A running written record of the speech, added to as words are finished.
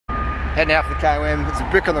Heading out for the KOM. There's a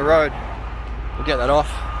brick on the road. We'll get that off.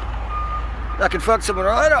 I can fuck someone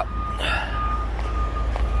right up.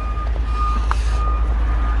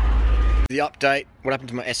 The update, what happened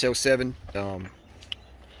to my SL7.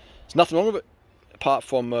 There's nothing wrong with it, apart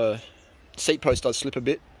from seat post does slip a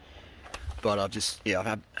bit. But I've just, yeah,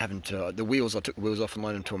 I haven't, the wheels, I took the wheels off and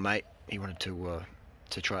loaned them to a mate. He wanted to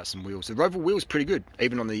try out some wheels. The Rover wheel's pretty good,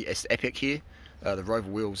 even on the Epic here. The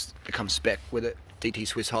Rover wheels, they come spec with it. DT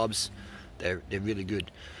Swiss hubs, they're really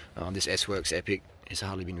good. This S-Works Epic has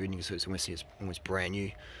hardly been ridden, so it's almost brand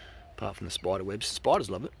new, apart from the spider webs. Spiders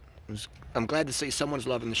love it. I'm glad to see someone's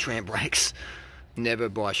loving the SRAM brakes. Never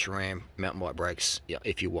buy SRAM mountain bike brakes, yeah,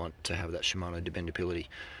 if you want to have that Shimano dependability.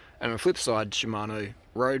 And on the flip side, Shimano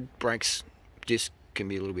road brakes disc can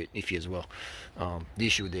be a little bit iffy as well. The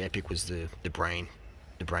issue with the Epic was the brain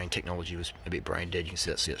technology was a bit brain dead. You can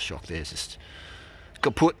see that shock there. It's just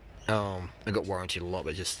got put. It got warranted a lot,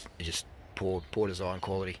 but it's just poor design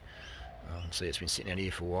quality. So yeah, it's been sitting out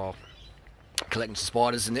here for a while, collecting some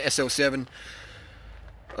spiders. And the SL7,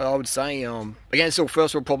 I would say, again, it's all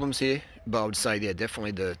first world problems here, but I would say, yeah,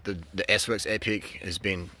 definitely the S-Works Epic has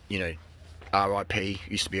been, you know, RIP.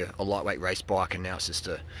 Used to be a lightweight race bike, and now it's just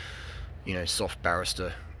a, you know, soft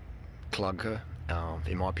barrister clunker,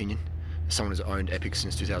 in my opinion. Someone who's owned Epic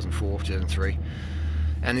since 2004, 2003.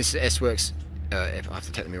 And this S-Works, I have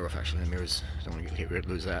to take the mirror off actually, the mirrors, don't want to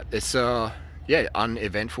lose that. It's, yeah,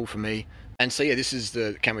 uneventful for me. And so yeah, this is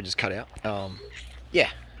the camera just cut out. Yeah,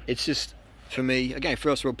 it's just, for me, again,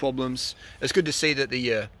 first world problems. It's good to see that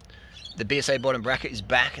the BSA bottom bracket is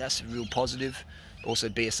back. That's a real positive. Also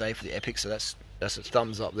BSA for the Epic, so that's a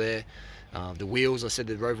thumbs up there. The wheels, I said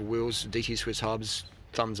the Rover wheels, DT Swiss hubs,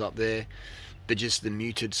 thumbs up there. But just the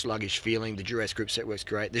muted, sluggish feeling. The Duras group set works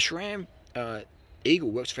great. The SRAM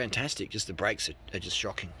Eagle works fantastic. Just the brakes are just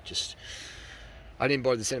shocking. Just, I didn't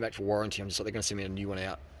bother to send it back for warranty. I'm just like, they're going to send me a new one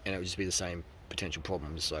out, and it would just be the same potential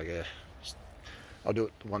problem. Just like, I'll do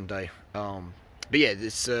it one day. But yeah,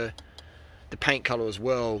 this the paint color as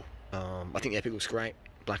well. I think the Epic looks great,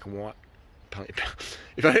 black and white.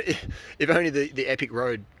 If only the Epic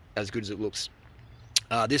Road as good as it looks.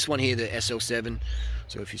 This one here, the SL7,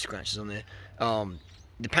 so a few scratches on there.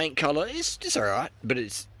 The paint color is just alright, but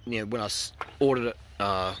it's, you know, when I ordered it,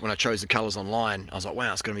 when I chose the colors online, I was like,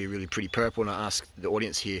 wow, it's going to be a really pretty purple. And I asked the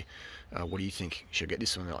audience here, what do you think? Should I get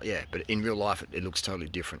this one? They're like, yeah, but in real life, it looks totally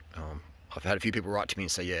different. I've had a few people write to me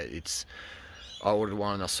and say, yeah, I ordered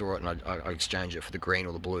one and I saw it and I exchanged it for the green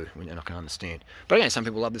or the blue, and I can understand. But again, some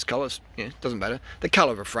people love this colour. Yeah, it doesn't matter. The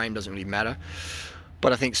colour of a frame doesn't really matter.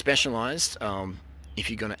 But I think Specialized,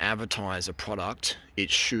 if you're going to advertise a product,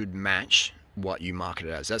 it should match what you market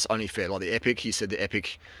it as. That's only fair. Like the Epic, he said the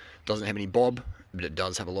Epic doesn't have any bob, but it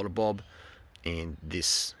does have a lot of bob. And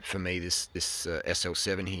this, for me, this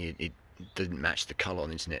SL7 here, it didn't match the colour on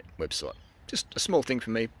the internet website. Just a small thing for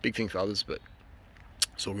me, big thing for others, but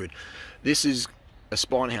it's all good. This is a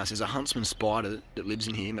spider house. There's a huntsman spider that lives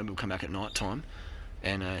in here. Maybe we'll come back at night time,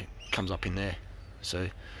 and comes up in there. So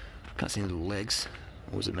can't see any little legs.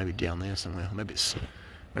 Or was it maybe down there somewhere? Maybe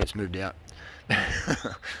it's moved out.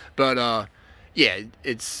 But yeah,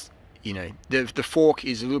 it's, you know, the fork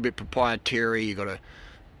is a little bit proprietary. You got to,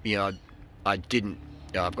 you know, I've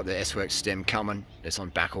got the S-Works stem coming. It's on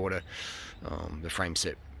back order. The frame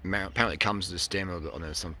set apparently comes with the stem, or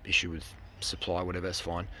there's some issue with supply, whatever. That's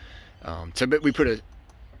fine. So, but we put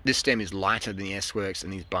this stem is lighter than the S-Works,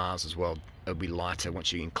 and these bars as well. It'll be lighter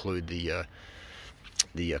once you include the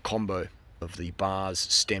combo of the bars,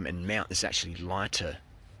 stem, and mount. It's actually lighter,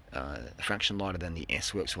 a fraction lighter than the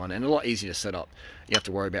S-Works one, and a lot easier to set up. You have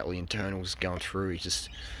to worry about all the internals going through. This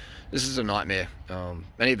is a nightmare. And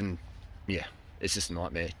even, yeah, it's just a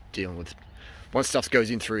nightmare dealing with. Once stuff goes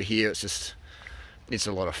in through here, it's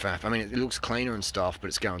a lot of faff. I mean, it looks cleaner and stuff, but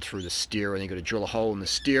it's going through the steer, and you've got to drill a hole in the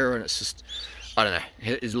steer, and it's just, I don't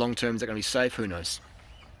know. Is long term, is that going to be safe? Who knows?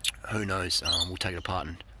 Who knows? We'll take it apart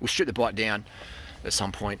and we'll strip the bike down at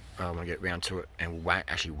some point when I get round to it, and we'll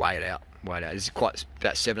actually weigh it out. This is about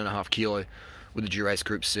 7.5 kilo with the Duras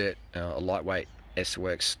group set, a lightweight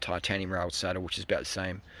S-Works titanium rail saddle, which is about the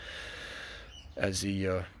same as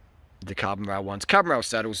the carbon rail ones. Carbon rail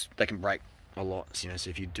saddles, they can break a lot, you know.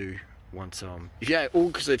 So if you do want if you're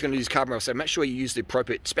going to use carbon rail saddle, make sure you use the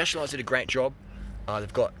appropriate. Specialized did a great job.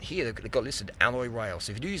 They've got listed alloy rail.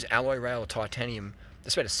 So if you do use alloy rail or titanium,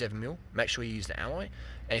 that's about a 7mm. Make sure you use the alloy.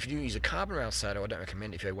 And if you do use a carbon rail saddle, I don't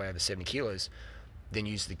recommend it if you weigh over 70 kilos, then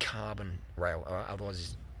use the carbon rail. All right?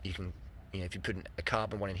 Otherwise, you can, you know, if you put a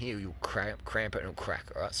carbon one in here, you'll cramp it and it'll crack.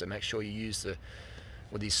 All right, so make sure you use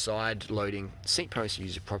with these side loading seat posts, you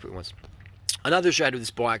use the appropriate ones. Another issue I had with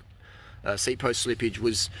this bike, seat post slippage,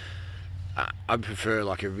 was I prefer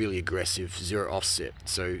like a really aggressive zero offset.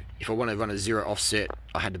 So if I want to run a zero offset,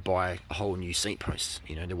 I had to buy a whole new seat post.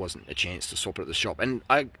 You know, there wasn't a chance to swap it at the shop. And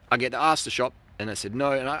I get to ask the shop, and they said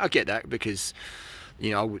no, and I get that because,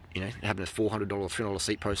 you know, having a $400, $300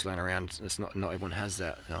 seat post laying around, it's not everyone has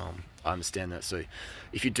that. I understand that. So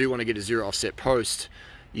if you do want to get a zero offset post,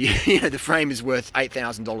 you know, the frame is worth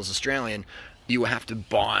 $8,000 Australian. You will have to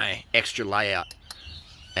buy extra layout.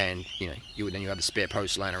 And you know, then you have a spare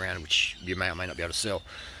post laying around, which you may or may not be able to sell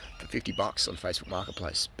for $50 on Facebook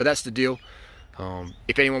Marketplace. But that's the deal.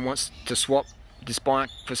 If anyone wants to swap this bike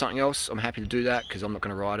for something else, I'm happy to do that because I'm not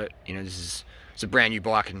going to ride it. You know, it's a brand new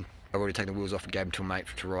bike, and I've already taken the wheels off and gave them to a mate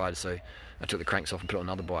to ride. So I took the cranks off and put it on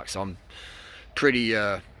another bike. So I'm pretty,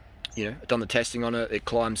 you know, done the testing on it. It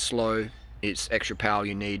climbs slow. It's extra power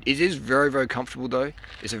you need. It is very, very comfortable though.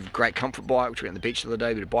 It's a great comfort bike, which we went on the beach the other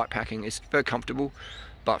day, a bit of bike packing. It's very comfortable.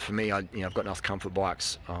 But for me, I've got enough comfort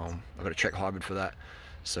bikes. I've got a Trek Hybrid for that.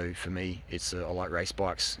 So for me, it's I like race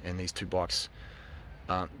bikes, and these two bikes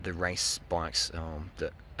aren't the race bikes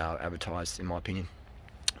that are advertised, in my opinion.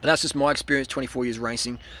 But that's just my experience. 24 years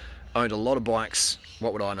racing, owned a lot of bikes.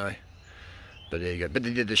 What would I know? But there you go. But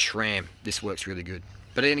they did the SRAM. This works really good.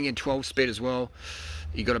 But then again, 12 speed as well.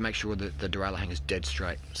 You got to make sure that the derailleur hanger is dead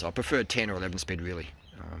straight. So I prefer 10 or 11 speed really.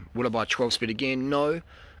 Would I buy 12 speed again? No.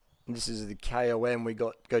 This is the KOM.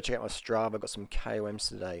 Go check out my Strava. I've got some KOMs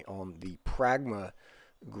today on the Pragma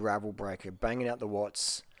gravel breaker. Banging out the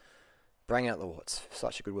watts. Banging out the watts.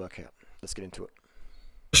 Such a good workout. Let's get into it.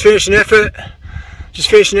 Just finished an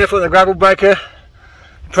effort. On the gravel breaker.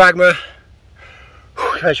 Pragma.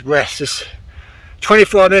 Catch your breath. Just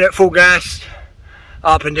 25-minute full gas.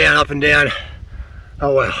 Up and down, up and down.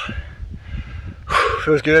 Oh well.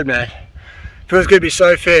 Feels good, man. Feels good to be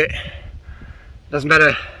so fit. Doesn't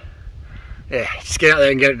matter. Yeah, just get out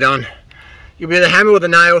there and get it done. You'll be the hammer or the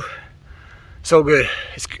nail. It's all good.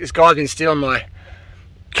 This guy's been stealing my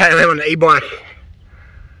KLM on the e-bike.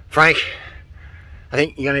 Frank, I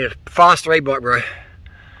think you're gonna need a faster e-bike, bro.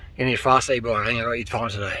 You need a faster e-bike. I think I got your time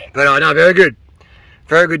today. But no, very good.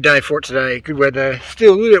 Very good day for it today. Good weather.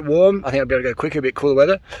 Still a little bit warm. I think I'll be able to go quicker, a bit cooler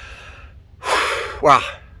weather. Wow.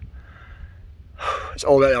 It's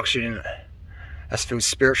all about the oxygen, isn't it? That feels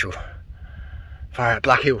spiritual. Far out,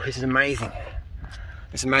 Black Hill. This is amazing.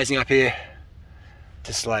 It's amazing up here.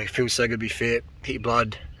 Just like, feels so good to be fit. Hit your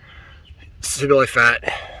blood. Super low fat.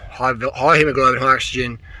 High hemoglobin, high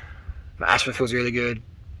oxygen. My asthma feels really good.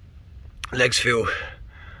 Legs feel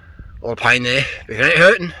a lot of pain there. But if it ain't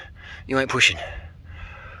hurting, you ain't pushing.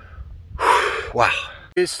 Wow.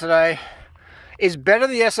 This today is better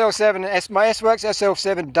than the SL7. My S-Works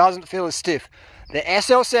SL7 doesn't feel as stiff. The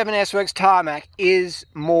SL7 S-Works Tarmac is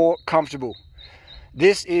more comfortable.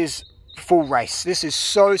 This is full race. This is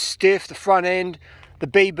so stiff. The front end, the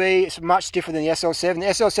BB, it's much stiffer than the SL7. The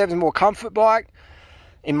SL7 is a more comfort bike.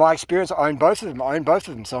 In my experience, I own both of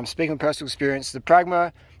them. So I'm speaking from personal experience. The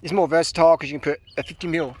Pragma is more versatile because you can put a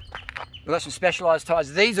 50mm. We've got some specialised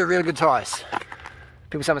tyres. These are really good tyres.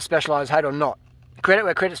 People say I'm a specialised, hate or not. Credit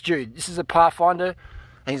where credit's due. This is a Pathfinder.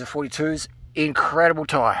 I think it's a 42s. Incredible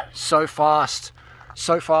tyre. So fast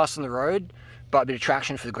on the road, but a bit of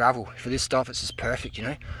traction for the gravel. For this stuff, it's just perfect, you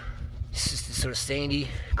know. This is the sort of sandy,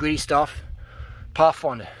 gritty stuff.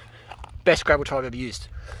 Pathfinder. Best gravel tyre I've ever used.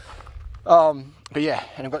 But yeah,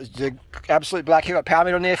 and I've got the absolute Black Hill power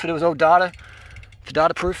meter on there for all data, for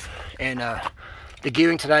data proof. And the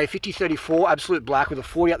gearing today, 50-34, absolute black with a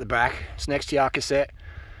 40 at the back. It's an XTR cassette.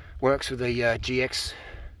 Works with the GS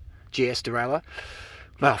derailleur.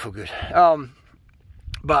 Well, I feel good.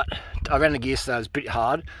 But I ran the gear so it was a bit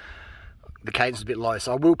hard. The cadence is a bit low,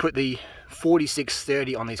 so I will put the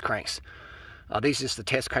 46-30 on these cranks. These are just the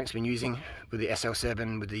test cranks I've been using with the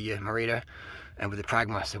SL7, with the Merida, and with the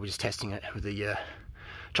Pragma. So we're just testing it with the,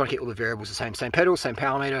 trying to get all the variables the same pedals, same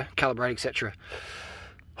power meter, calibrate, etc.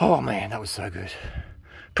 Oh man, that was so good.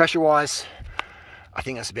 Pressure-wise, I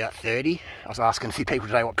think that's about 30. I was asking a few people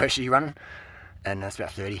today what pressure you're running, and that's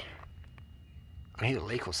about 30. I can hear the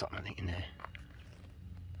leak or something, I think, in there.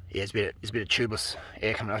 Yeah, it's a bit of tubeless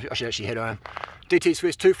air coming out. I should actually head home. DT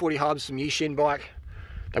Swiss 240 hubs from Yishin bike.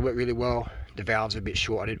 They work really well. The valves are a bit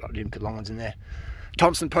short. I didn't put long ones in there.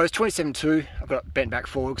 Thompson post 27.2. I've got it bent back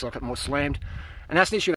forward because I've got more slammed. And that's an issue.